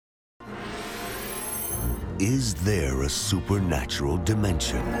Is there a supernatural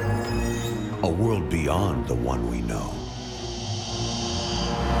dimension? A world beyond the one we know?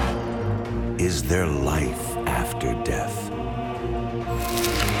 Is there life after death?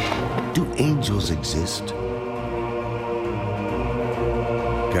 Do angels exist?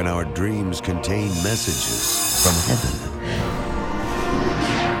 Can our dreams contain messages from heaven?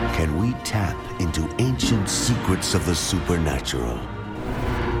 Can we tap into ancient secrets of the supernatural?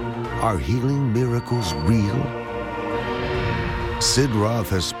 Are healing miracles real? Sid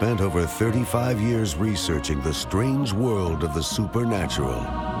Roth has spent over 35 years researching the strange world of the supernatural.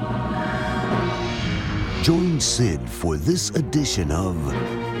 Join Sid for this edition of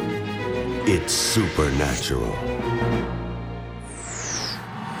It's Supernatural.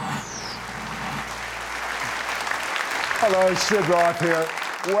 Hello, Sid Roth here.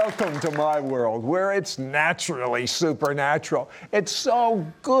 Welcome to my world, where it's naturally supernatural. It's so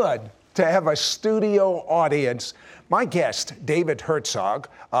good to have a studio audience. My guest, David Herzog,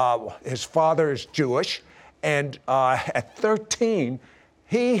 his father is Jewish, and at 13,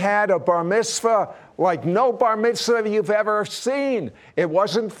 he had a bar mitzvah like no bar mitzvah you've ever seen. It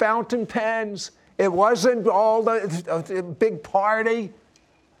wasn't fountain pens. It wasn't all the big party.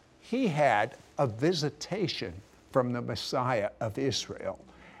 He had a visitation from the Messiah of Israel.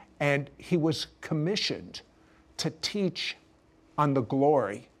 And he was commissioned to teach on the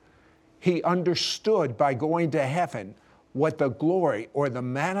glory. He understood by going to heaven what the glory or the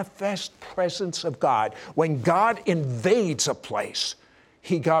manifest presence of God, when God invades a place,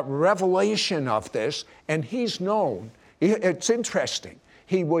 he got revelation of this, and he's known. It's interesting.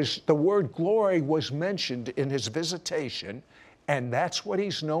 The word glory was mentioned in his visitation, and that's what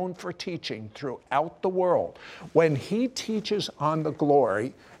he's known for teaching throughout the world. When he teaches on the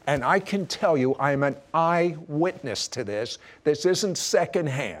glory, and I can tell you, I'm an eyewitness to this. This isn't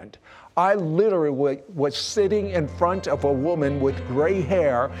secondhand. I literally was sitting in front of a woman with gray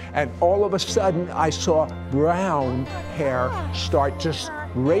hair, and all of a sudden I saw brown hair start just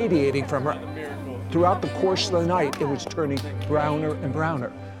radiating from her. Throughout the course of the night, it was turning browner and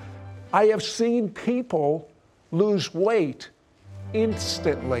browner. I have seen people lose weight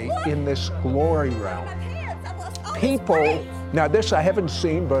instantly in this glory realm. People, now this I haven't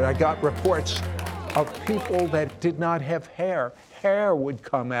seen, but I got reports of people that did not have hair. Hair would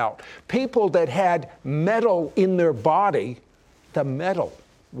come out. People that had metal in their body, the metal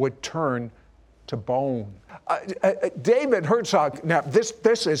would turn to bone. David Herzog, now this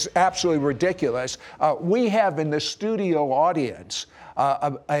is absolutely ridiculous. We have in the studio audience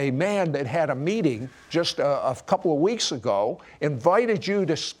a man that had a meeting just a couple of weeks ago, invited you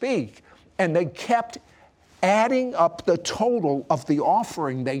to speak, and they kept adding up the total of the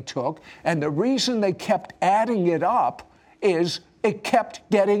offering they took, and the reason they kept adding it up is it kept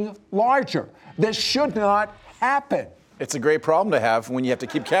getting larger. This should not happen. It's a great problem to have when you have to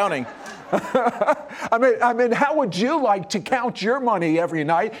keep counting. I mean, how would you like to count your money every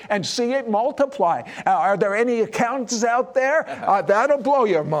night and see it multiply? Are there any accountants out there? That'll blow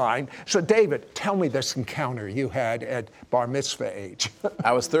your mind. So, David, tell me this encounter you had at bar mitzvah age.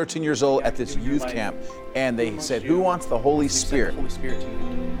 I was 13 years old at this youth camp, and they said, "Who wants the Holy Spirit?"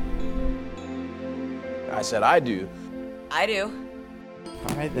 I said, "I do." I do.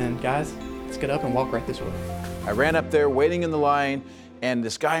 All right then, guys, let's get up and walk right this way. I ran up there, waiting in the line, and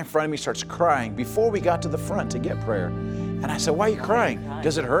this guy in front of me starts crying before we got to the front to get prayer. And I said, "Why are you crying?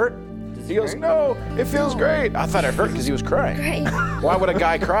 Does it hurt?" He goes, "No, it feels great." I thought it hurt because he was crying. Great. Why would a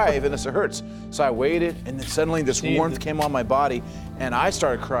guy cry if it hurts? So I waited, and then suddenly this warmth came on my body, and I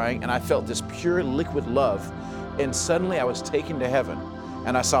started crying, and I felt this pure liquid love. And suddenly I was taken to heaven,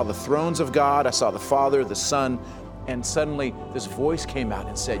 and I saw the thrones of God, I saw the Father, the Son, and suddenly this voice came out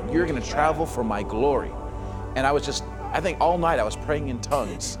and said, "You're going to travel for my glory." And I think all night I was praying in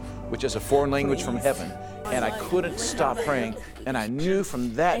tongues, which is a foreign language from heaven. And I couldn't stop praying. And I knew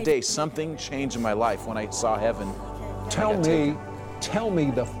from that day something changed in my life when I saw heaven. Tell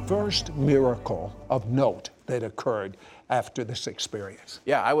me the first miracle of note that occurred after this experience.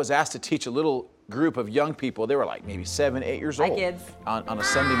 Yeah, I was asked to teach a little group of young people. They were like maybe 7, 8 years old. Hi, kids. On a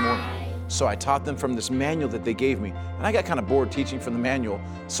Sunday morning. So I taught them from this manual that they gave me. And I got kind of bored teaching from the manual.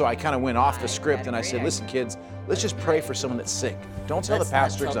 So I kind of went off the script and I said, "Listen, kids, let's just pray for someone that's sick. Don't tell the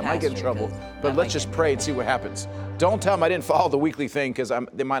pastor because I might get in trouble, but let's just pray and see what happens. Don't tell them I didn't follow the weekly thing because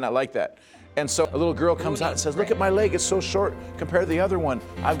they might not like that." And so a little girl comes out and says, "Look at my leg, it's so short compared to the other one.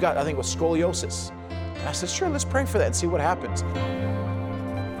 I've got, I think it was scoliosis." And I said, "Sure, let's pray for that and see what happens."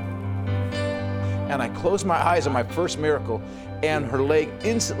 And I closed my eyes on my first miracle, and her leg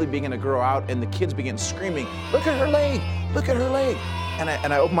instantly began to grow out, and the kids began screaming, "Look at her leg, look at her leg."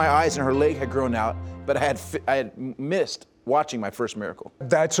 And I opened my eyes and her leg had grown out, but I had missed watching my first miracle.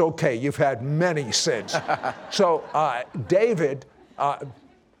 That's okay. You've had many since. So David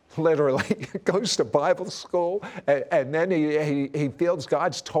literally goes to Bible school, and then he feels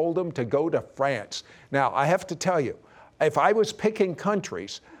God's told him to go to France. Now, I have to tell you, if I was picking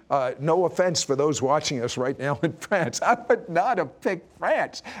countries, no offense for those watching us right now in France, I would not have picked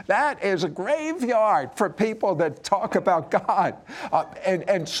France. That is a graveyard for people that talk about God.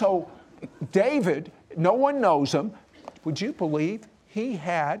 And so David, no one knows him. Would you believe he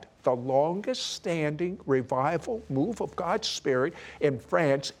had the longest standing revival move of God's Spirit in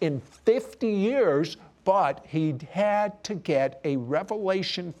France in 50 years, but he had to get a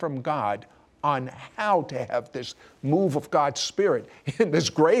revelation from God on how to have this move of God's Spirit in this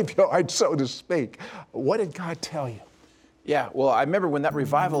graveyard, so to speak. What did God tell you? Yeah, well, I remember when that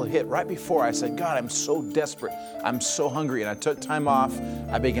revival hit, right before, I said, God, I'm so desperate. I'm so hungry. And I took time off.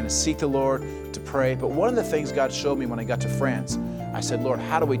 I began to seek the Lord, to pray. But one of the things God showed me when I got to France, I said, Lord,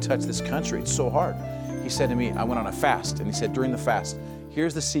 how do we touch this country? It's so hard. He said to me, I went on a fast. And he said, during the fast,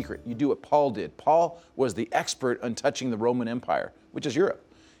 here's the secret. You do what Paul did. Paul was the expert on touching the Roman Empire, which is Europe.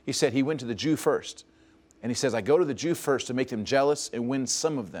 He said he went to the Jew first. And he says, I go to the Jew first to make them jealous and win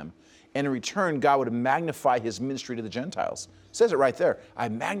some of them. And in return, God would magnify his ministry to the Gentiles. It says it right there. I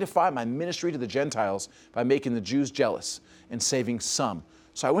magnify my ministry to the Gentiles by making the Jews jealous and saving some.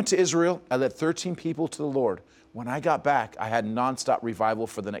 So I went to Israel. I led 13 people to the Lord. When I got back, I had nonstop revival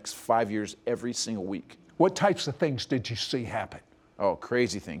for the next 5 years, every single week. What types of things did you see happen? Oh,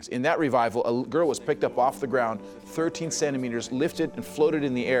 crazy things. In that revival, a girl was picked up off the ground, 13 centimeters, lifted and floated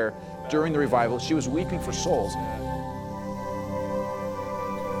in the air during the revival. She was weeping for souls.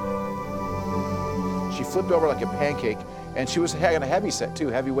 She flipped over like a pancake, and she was having a heavy set too,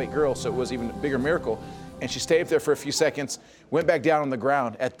 heavyweight girl, so it was even a bigger miracle. And she stayed up there for a few seconds, went back down on the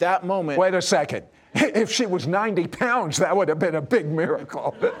ground. At that moment... Wait a second. If she was 90 pounds, that would have been a big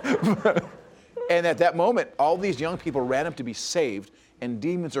miracle. And at that moment, all these young people ran up to be saved, and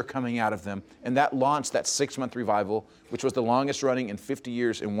demons are coming out of them. And that launched that 6-month revival, which was the longest running in 50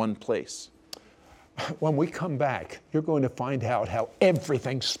 years in one place. When we come back, you're going to find out how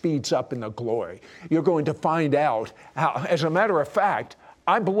everything speeds up in the glory. You're going to find out how, as a matter of fact,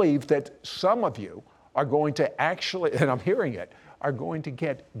 I believe that some of you are going to actually, and I'm hearing it, are going to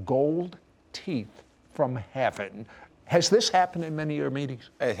get gold teeth from heaven. Has this happened in many of your meetings?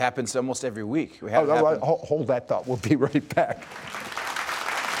 It happens almost every week. Hold that thought. We'll be right back.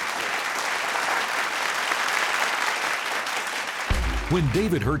 When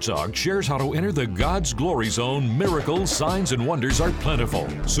David Herzog shares how to enter the God's glory zone, miracles, signs, and wonders are plentiful.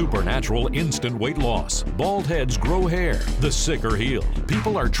 Supernatural instant weight loss. Bald heads grow hair. The sick are healed.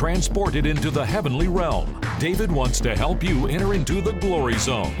 People are transported into the heavenly realm. David wants to help you enter into the glory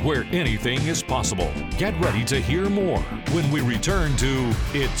zone, where anything is possible. Get ready to hear more when we return to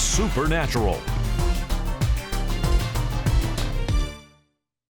It's Supernatural.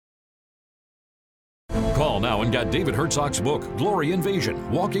 Call now and get David Herzog's book, Glory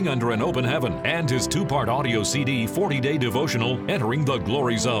Invasion, Walking Under an Open Heaven, and his 2-part audio CD, 40-day devotional, Entering the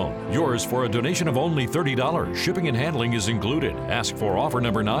Glory Zone. Yours for a donation of only $30. Shipping and handling is included. Ask for offer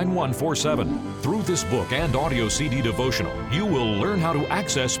number 9147. Through this book and audio CD devotional, you will learn how to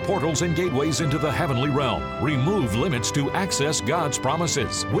access portals and gateways into the heavenly realm, remove limits to access God's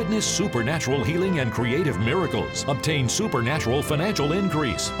promises, witness supernatural healing and creative miracles, obtain supernatural financial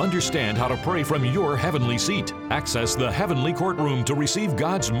increase, understand how to pray from your heavenly seat, access the heavenly courtroom to receive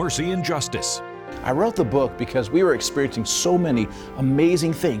God's mercy and justice. I wrote the book because we were experiencing so many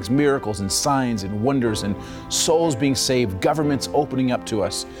amazing things, miracles and signs and wonders and souls being saved, governments opening up to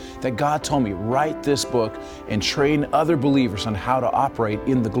us, that God told me, write this book and train other believers on how to operate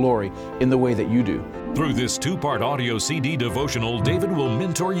in the glory in the way that you do. Through this 2-part audio CD devotional, David will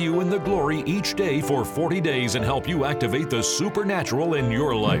mentor you in the glory each day for 40 days and help you activate the supernatural in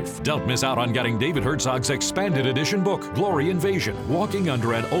your life. Don't miss out on getting David Herzog's expanded edition book, Glory Invasion, Walking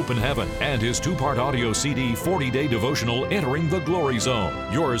Under an Open Heaven, and his 2-part audio CD, 40-day devotional, Entering the Glory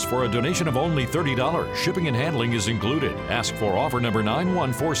Zone. Yours for a donation of only $30. Shipping and handling is included. Ask for offer number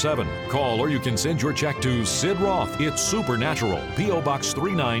 9147. Call or you can send your check to Sid Roth. It's Supernatural. P.O. Box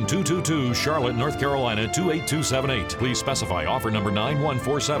 39222, Charlotte, North Carolina 28278. Please specify offer number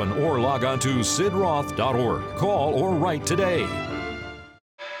 9147 or log on to sidroth.org. Call or write today.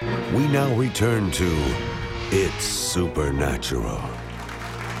 We now return to It's Supernatural.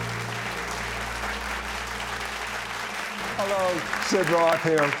 Hello, Sid Roth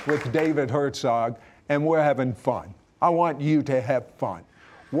here with David Herzog, and we're having fun. I want you to have fun.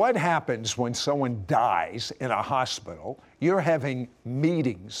 What happens when someone dies in a hospital? You're having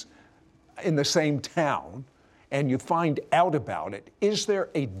meetings in the same town and you find out about it. Is there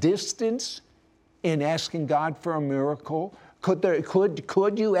a distance in asking God for a miracle?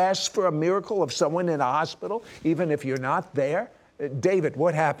 Could you ask for a miracle of someone in a hospital, even if you're not there? David,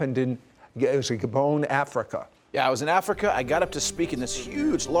 what happened in Gabon, Africa? Yeah, I was in Africa. I got up to speak in this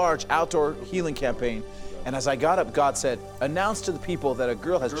huge, large outdoor healing campaign. And as I got up, God said, announce to the people that a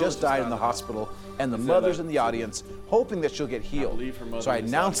girl has just died in the hospital and the mothers in the audience, hoping that she'll get healed. So I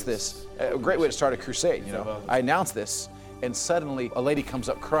announced this, a great way to start a crusade, you know. I announced this, and suddenly a lady comes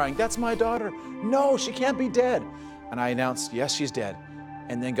up crying, that's my daughter. No, she can't be dead. And I announced, yes, she's dead.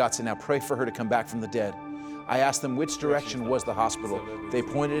 And then God said, now pray for her to come back from the dead. I asked them which direction was the hospital. They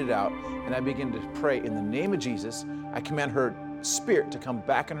pointed it out, and I began to pray in the name of Jesus. I command her spirit to come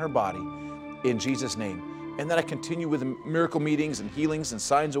back in her body in Jesus' name. And then I continued with the miracle meetings and healings, and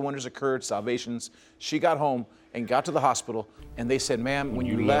signs and wonders occurred, salvations. She got home and got to the hospital, and they said, ma'am, when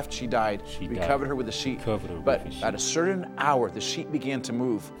you left, she died. We covered her with a sheet. But at a certain hour, the sheet began to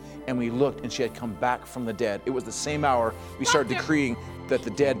move, and we looked, and she had come back from the dead. It was the same hour we started decreeing that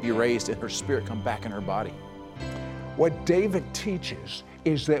the dead be raised and her spirit come back in her body. What David teaches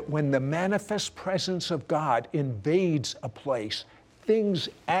is that when the manifest presence of God invades a place, things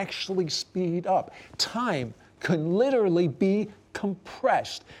actually speed up. Time can literally be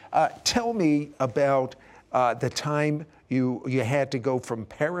compressed. Tell me about the time you had to go from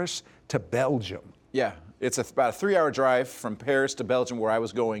Paris to Belgium. Yeah, it's about a 3-hour drive from Paris to Belgium where I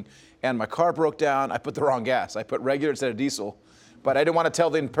was going, and my car broke down. I put the wrong gas. I put regular instead of diesel, but I didn't want to tell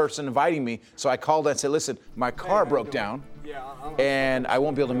the person inviting me, so I called and said, listen, my car broke down, and I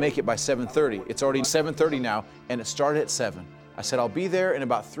won't be able to make it by 7:30. It's already 7:30 now, and it started at 7. I said, I'll be there in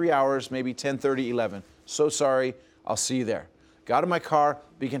about 3 hours, maybe 10:30, 11. So sorry, I'll see you there. Got in my car,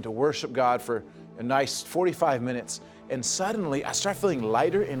 began to worship God for a nice 45 minutes, and suddenly I started feeling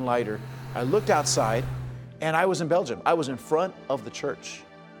lighter and lighter. I looked outside, and I was in Belgium. I was in front of the church.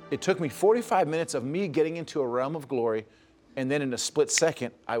 It took me 45 minutes of me getting into a realm of glory, and then in a split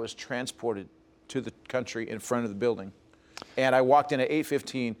second, I was transported to the country in front of the building. And I walked in at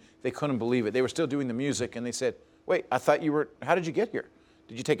 8:15. They couldn't believe it. They were still doing the music, and they said, wait, I thought you were, how did you get here?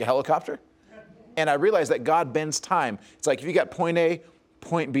 Did you take a helicopter? And I realized that God bends time. It's like if you got point A,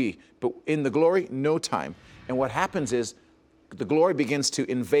 point B, but in the glory, no time. And what happens is the glory begins to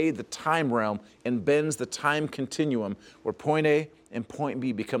invade the time realm and bends the time continuum where point A and point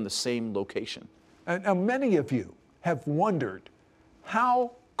B become the same location. Now, many of you have wondered,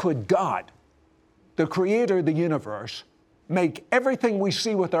 how could God, the creator of the universe, make everything we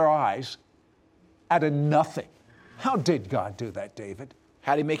see with our eyes out of nothing? How did God do that, David?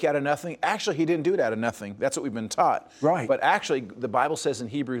 How did he make it out of nothing? Actually, he didn't do it out of nothing. That's what we've been taught. Right. But actually, the Bible says in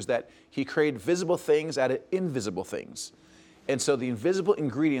Hebrews that he created visible things out of invisible things. And so the invisible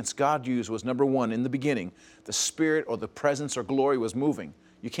ingredients God used was, number one, in the beginning, the Spirit or the presence or glory was moving.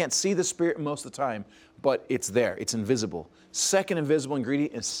 You can't see the Spirit most of the time, but it's there. It's invisible. Second invisible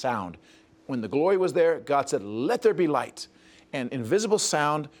ingredient is sound. When the glory was there, God said, let there be light. And invisible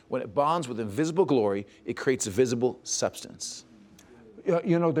sound, when it bonds with invisible glory, it creates a visible substance.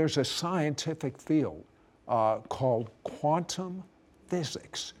 You know, there's a scientific field called quantum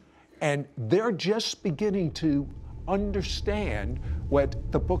physics, and they're just beginning to understand what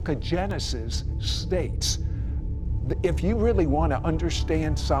the book of Genesis states. If you really want to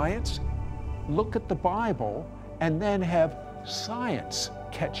understand science, look at the Bible and then have science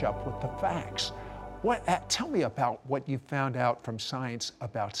catch up with the facts. Tell me about what you found out from science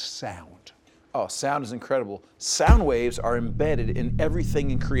about sound. Oh, sound is incredible. Sound waves are embedded in everything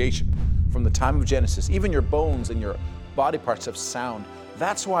in creation from the time of Genesis. Even your bones and your body parts have sound.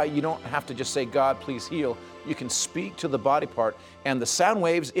 That's why you don't have to just say, God, please heal. You can speak to the body part, and the sound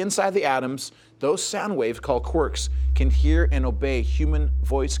waves inside the atoms, those sound waves called quarks, can hear and obey human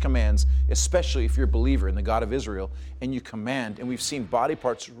voice commands, especially if you're a believer in the God of Israel, and you command. And we've seen body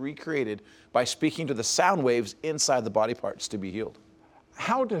parts recreated by speaking to the sound waves inside the body parts to be healed.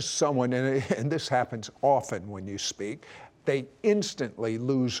 How does someone, and this happens often when you speak, they instantly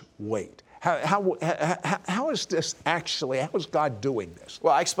lose weight? How is this actually, how is God doing this?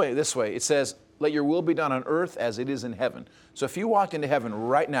 Well, I explain it this way. It says, let your will be done on earth as it is in heaven. So if you walked into heaven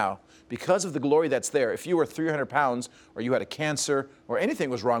right now, because of the glory that's there, if you were 300 pounds or you had a cancer or anything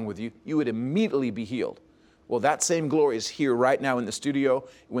was wrong with you, you would immediately be healed. Well, that same glory is here right now in the studio.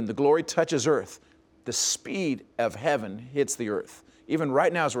 When the glory touches earth, the speed of heaven hits the earth. Even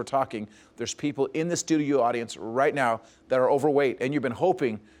right now as we're talking, there's people in the studio audience right now that are overweight, and you've been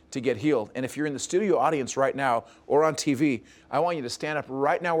hoping to get healed. And if you're in the studio audience right now or on TV, I want you to stand up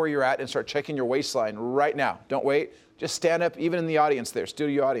right now where you're at and start checking your waistline right now. Don't wait. Just stand up, even in the audience there,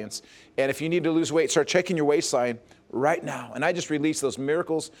 studio audience. And if you need to lose weight, start checking your waistline right now. And I just release those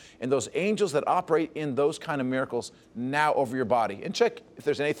miracles and those angels that operate in those kind of miracles now over your body. And check if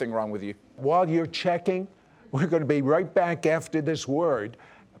there's anything wrong with you. While you're checking, we're going to be right back after this word.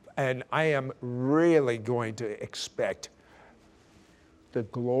 And I am really going to expect the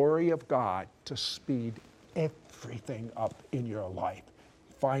glory of God to speed everything up in your life.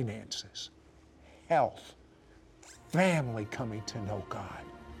 Finances, health, family coming to know God.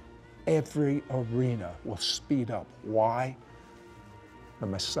 Every arena will speed up. Why? The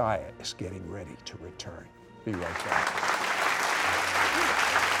Messiah is getting ready to return. Be right back.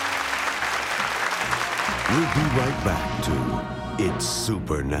 We'll be right back to It's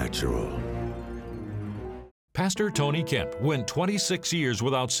Supernatural. Pastor Tony Kemp went 26 years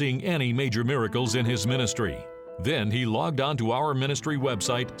without seeing any major miracles in his ministry. Then he logged on to our ministry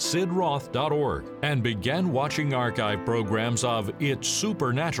website, sidroth.org, and began watching archive programs of It's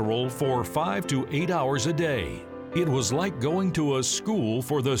Supernatural for 5 to 8 hours a day. It was like going to a school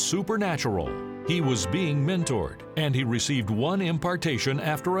for the supernatural. He was being mentored, and he received one impartation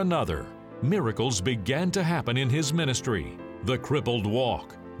after another. Miracles began to happen in his ministry. The crippled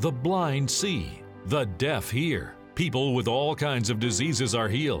walk, the blind see, the deaf hear. People with all kinds of diseases are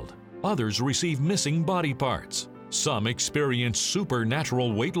healed. Others receive missing body parts. Some experience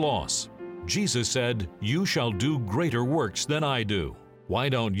supernatural weight loss. Jesus said, "You shall do greater works than I do." Why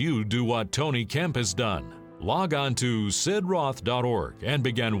don't you do what Tony Kemp has done? Log on to sidroth.org and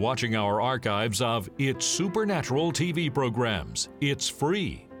begin watching our archives of It's Supernatural TV programs. It's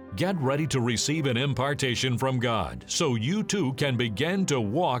free. Get ready to receive an impartation from God so you too can begin to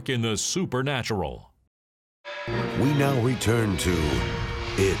walk in the supernatural. We now return to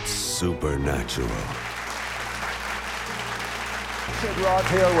It's Supernatural. Sid Roth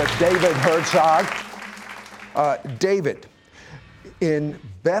here with David Herzog. David, in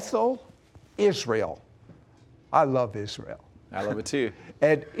Bethel, Israel, I love Israel. I love it too.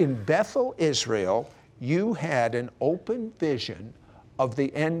 And in Bethel, Israel, you had an open vision of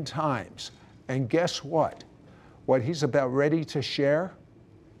the end times. And guess what? What he's about ready to share,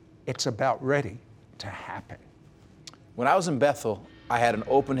 it's about ready to happen. When I was in Bethel, I had an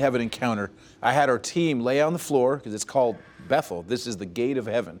open heaven encounter. I had our team lay on the floor, because it's called Bethel. This is the gate of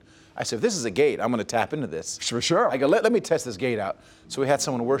heaven. I said, if this is a gate, I'm going to tap into this. For sure. I go, let me test this gate out. So we had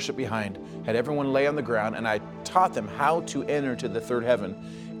someone worship behind, had everyone lay on the ground, and I taught them how to enter to the third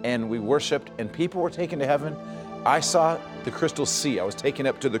heaven. And we worshiped, and people were taken to heaven. I saw the crystal sea. I was taken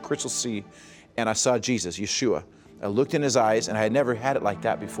up to the crystal sea, and I saw Jesus, Yeshua. I looked in his eyes, and I had never had it like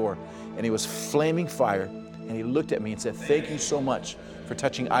that before. And he was flaming fire, and he looked at me and said, "Thank you so much for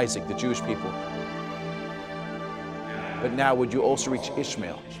touching Isaac, the Jewish people. But now would you also reach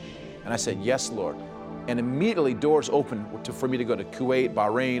Ishmael?" And I said, "Yes, Lord." And immediately doors opened for me to go to Kuwait,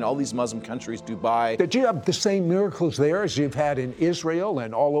 Bahrain, all these Muslim countries, Dubai. Did you have the same miracles there as you've had in Israel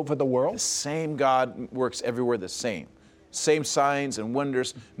and all over the world? The same God works everywhere the same. Same signs and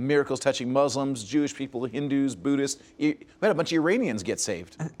wonders, miracles touching Muslims, Jewish people, Hindus, Buddhists. We had a bunch of Iranians get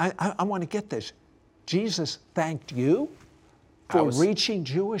saved. I want to get this. Jesus thanked you for reaching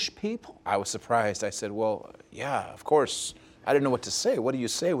Jewish people? I was surprised. I said, well, yeah, of course. I didn't know what to say. What do you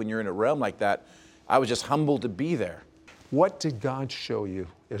say when you're in a realm like that? I was just humbled to be there. What did God show you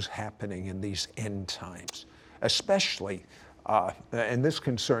is happening in these end times? Especially, and this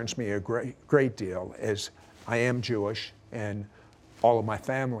concerns me a great deal, as I am Jewish and all of my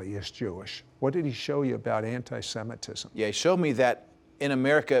family is Jewish. What did he show you about anti-Semitism? Yeah, he showed me that in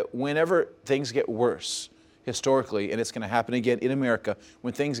America, whenever things get worse, historically, and it's going to happen again in America,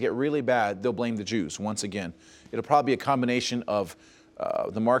 when things get really bad, they'll blame the Jews once again. It'll probably be a combination of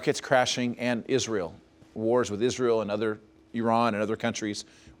the markets crashing and Israel, wars with Israel and Iran and other countries.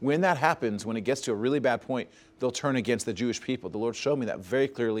 When that happens, when it gets to a really bad point, they'll turn against the Jewish people. The Lord showed me that very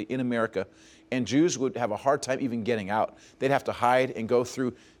clearly in America, and Jews would have a hard time even getting out. They'd have to hide and go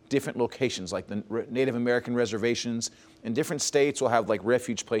through different locations, like the Native American reservations. In different states will have like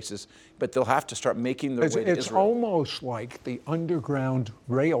refuge places, but they'll have to start making their way to Israel. It's almost like the Underground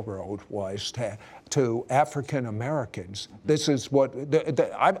Railroad was to African Americans. This is what,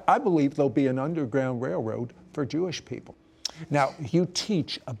 I believe there'll be an Underground Railroad for Jewish people. Now, you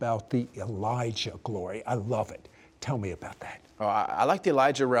teach about the Elijah glory. I love it. Tell me about that. Oh, I like the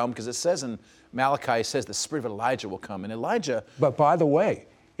Elijah realm because it says in Malachi, it says the spirit of Elijah will come. And Elijah... But by the way,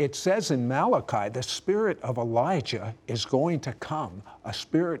 it says in Malachi, the spirit of Elijah is going to come, a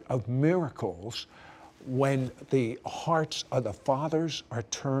spirit of miracles, when the hearts of the fathers are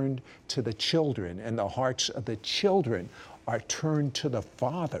turned to the children and the hearts of the children are turned to the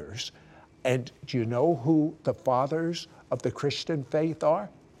fathers. And do you know who the fathers of the Christian faith are?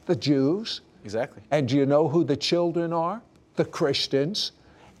 The Jews. Exactly. And do you know who the children are? The Christians.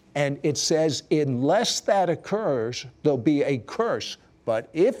 And it says, unless that occurs, there'll be a curse. But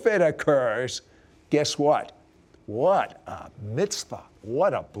if it occurs, guess what? What a mitzvah.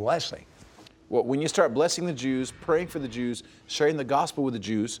 What a blessing. Well, when you start blessing the Jews, praying for the Jews, sharing the gospel with the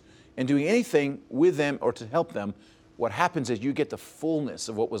Jews, and doing anything with them or to help them, what happens is you get the fullness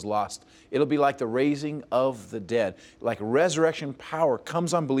of what was lost. It'll be like the raising of the dead. Like resurrection power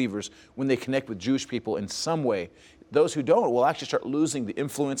comes on believers when they connect with Jewish people in some way. Those who don't will actually start losing the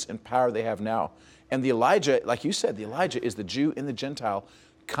influence and power they have now. And the Elijah, like you said, the Elijah is the Jew and the Gentile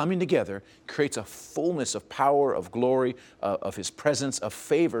coming together, creates a fullness of power, of glory, of his presence, of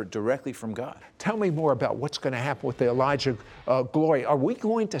favor directly from God. Tell me more about what's going to happen with the Elijah glory. Are we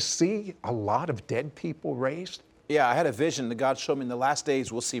going to see a lot of dead people raised? Yeah, I had a vision that God showed me in the last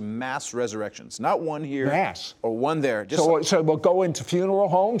days we'll see mass resurrections. Not one here Mass. or one there. Just So we'll go into funeral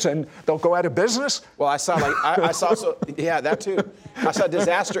homes and they'll go out of business? Well, I saw yeah, that too. I saw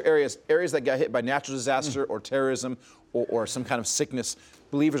disaster areas that got hit by natural disaster or terrorism or some kind of sickness.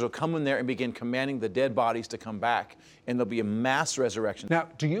 Believers will come in there and begin commanding the dead bodies to come back, and there'll be a mass resurrection. Now,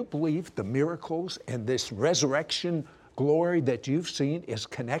 do you believe the miracles and this resurrection glory that you've seen is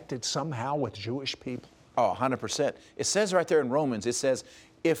connected somehow with Jewish people? Oh, 100%. It says right there in Romans, it says,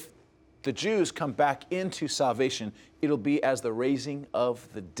 if the Jews come back into salvation, it'll be as the raising of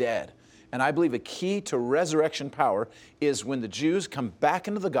the dead. And I believe a key to resurrection power is when the Jews come back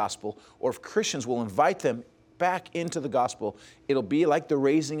into the gospel, or if Christians will invite them back into the gospel, it'll be like the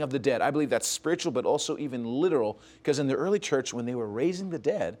raising of the dead. I believe that's spiritual, but also even literal, because in the early church, when they were raising the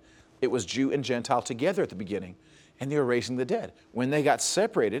dead, it was Jew and Gentile together at the beginning, and they were raising the dead. When they got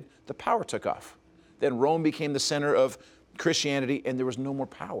separated, the power took off. Then Rome became the center of Christianity, and there was no more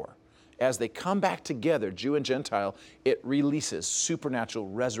power. As they come back together, Jew and Gentile, it releases supernatural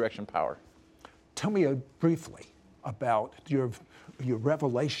resurrection power. Tell me briefly about your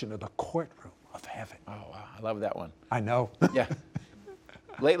revelation of the courtroom of heaven. Oh, wow. I love that one. I know. Yeah.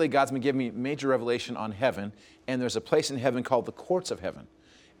 Lately, God's been giving me major revelation on heaven, and there's a place in heaven called the courts of heaven.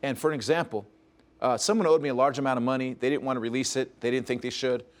 And for an example, someone owed me a large amount of money. They didn't want to release it. They didn't think they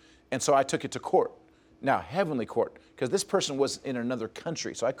should. And so I took it to court. Now, heavenly court, because this person was in another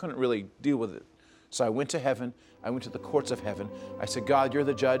country, so I couldn't really deal with it. So I went to heaven. I went to the courts of heaven. I said, God, you're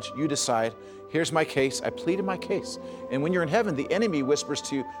the judge. You decide. Here's my case. I pleaded my case. And when you're in heaven, the enemy whispers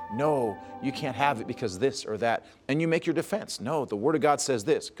to you, no, you can't have it because this or that. And you make your defense. No, the Word of God says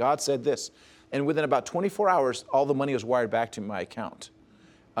this. God said this. And within about 24 hours, all the money was wired back to my account.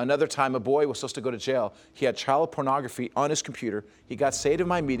 Another time, a boy was supposed to go to jail. He had child pornography on his computer. He got saved in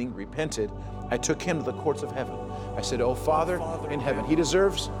my meeting, repented. I took him to the courts of heaven. I said, oh, Father in heaven, he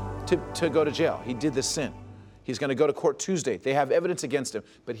deserves to go to jail. He did this sin. He's going to go to court Tuesday. They have evidence against him,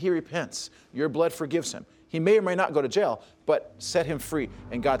 but he repents. Your blood forgives him. He may or may not go to jail, but set him free.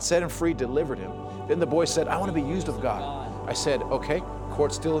 And God set him free, delivered him. Then the boy said, I want to be used of God. I said, okay,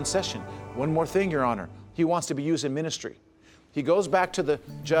 court's still in session. One more thing, Your Honor. He wants to be used in ministry. He goes back to the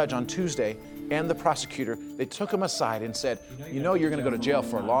judge on Tuesday and the prosecutor. They took him aside and said, you know you're going to go to jail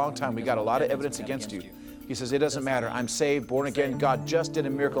for a long time. We got a lot of evidence against you. He says, it doesn't matter. I'm saved, born again. God just did a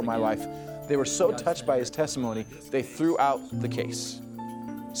miracle in my life. They were so touched by his testimony, they threw out the case.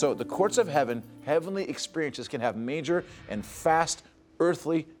 So the courts of heaven, heavenly experiences can have major and fast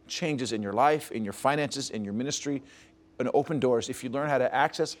earthly changes in your life, in your finances, in your ministry, and open doors. If you learn how to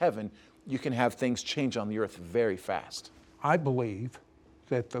access heaven, you can have things change on the earth very fast. I believe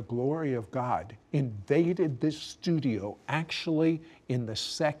that the glory of God invaded this studio. Actually, in the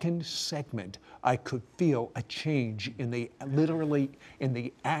second segment, I could feel a change literally in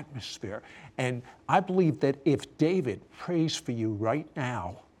the atmosphere. And I believe that if David prays for you right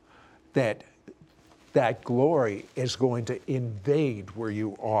now, that glory is going to invade where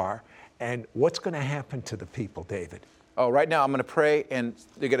you are. And what's going to happen to the people, David? Oh, right now I'm going to pray, and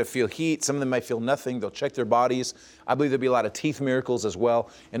they're going to feel heat. Some of them might feel nothing. They'll check their bodies. I believe there'll be a lot of teeth miracles as well,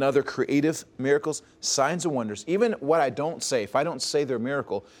 and other creative miracles, signs and wonders. Even what I don't say, if I don't say they're a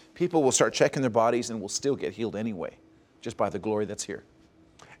miracle, people will start checking their bodies and will still get healed anyway, just by the glory that's here.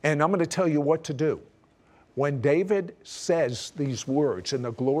 And I'm going to tell you what to do. When David says these words and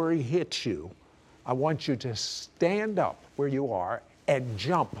the glory hits you, I want you to stand up where you are and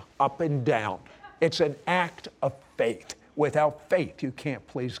jump up and down. It's an act of faith. Without faith, you can't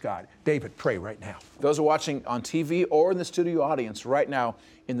please God. David, pray right now. Those who are watching on TV or in the studio audience right now,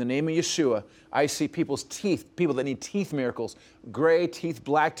 in the name of Yeshua, I see people's teeth, people that need teeth miracles, gray teeth,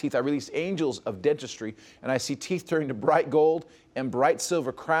 black teeth. I release angels of dentistry, and I see teeth turning to bright gold and bright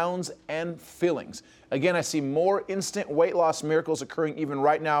silver crowns and fillings. Again, I see more instant weight loss miracles occurring even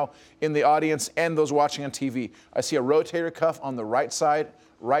right now in the audience and those watching on TV. I see a rotator cuff on the right side,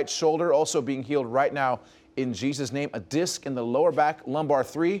 right shoulder also being healed right now in Jesus' name. A disc in the lower back, lumbar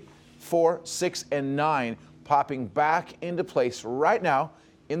 3, 4, 6, and 9 popping back into place right now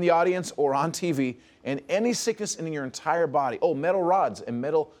in the audience or on TV, and any sickness in your entire body. Oh, metal rods and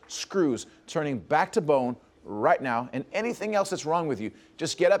metal screws turning back to bone right now, and anything else that's wrong with you,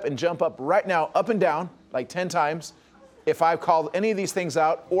 just get up and jump up right now, up and down, like 10 times. If I've called any of these things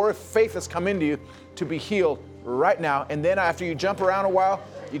out, or if faith has come into you to be healed right now, and then after you jump around a while,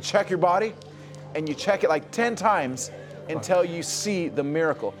 you check your body, and you check it like 10 times until you see the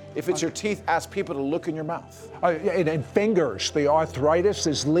miracle. If it's your teeth, ask people to look in your mouth. And fingers, the arthritis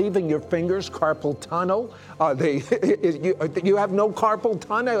is leaving your fingers, carpal tunnel. You have no carpal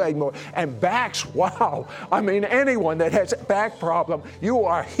tunnel anymore. And backs, wow. I mean, anyone that has a back problem, you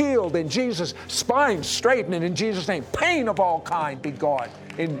are healed in Jesus. Spine straightening in Jesus' name. Pain of all kind be gone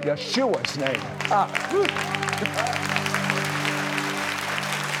in Yeshua's name.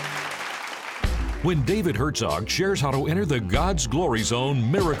 When David Herzog shares how to enter the God's glory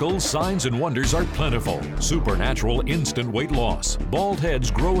zone, miracles, signs, and wonders are plentiful. Supernatural instant weight loss. Bald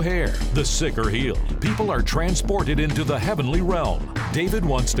heads grow hair. The sick are healed. People are transported into the heavenly realm. David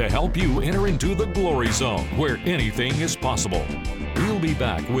wants to help you enter into the glory zone, where anything is possible. We'll be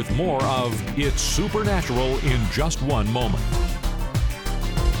back with more of It's Supernatural in just one moment.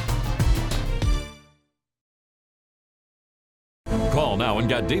 Call now and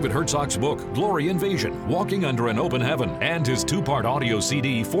get David Herzog's book, Glory Invasion, Walking Under an Open Heaven, and his 2-part audio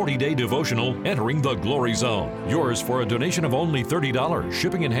CD, 40-day devotional, Entering the Glory Zone. Yours for a donation of only $30.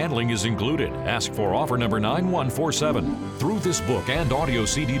 Shipping and handling is included. Ask for offer number 9147. Through this book and audio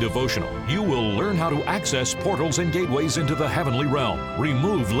CD devotional, you will learn how to access portals and gateways into the heavenly realm,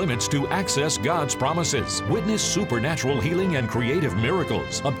 remove limits to access God's promises, witness supernatural healing and creative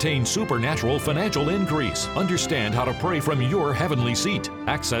miracles, obtain supernatural financial increase, understand how to pray from your heavenly seat,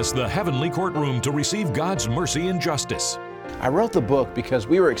 access the heavenly courtroom to receive God's mercy and justice. I wrote the book because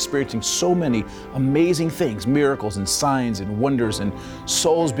we were experiencing so many amazing things, miracles and signs and wonders and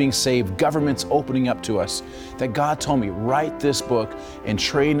souls being saved, governments opening up to us, that God told me, write this book and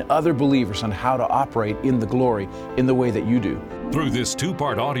train other believers on how to operate in the glory in the way that you do. Through this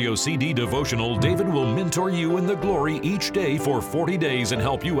 2-part audio CD devotional, David will mentor you in the glory each day for 40 days and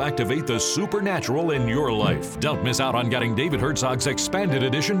help you activate the supernatural in your life. Don't miss out on getting David Herzog's expanded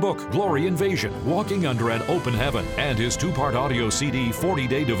edition book, Glory Invasion, Walking Under an Open Heaven, and his 2-part audio CD,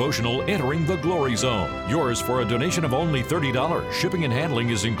 40-day devotional, Entering the Glory Zone. Yours for a donation of only $30. Shipping and handling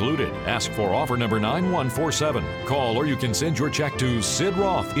is included. Ask for offer number 9147. Call or you can send your check to Sid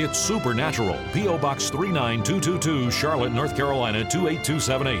Roth. It's Supernatural. P.O. Box 39222, Charlotte, North Carolina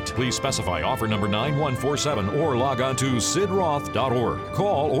 28278. Please specify offer number 9147 or log on to sidroth.org.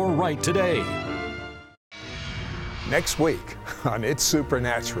 Call or write today. Next week on It's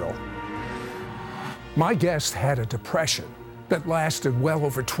Supernatural, my guest had a depression that lasted well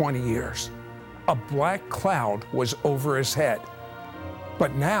over 20 years. A black cloud was over his head.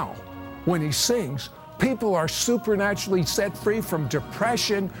 But now, when he sings, people are supernaturally set free from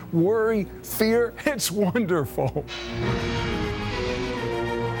depression, worry, fear. It's wonderful.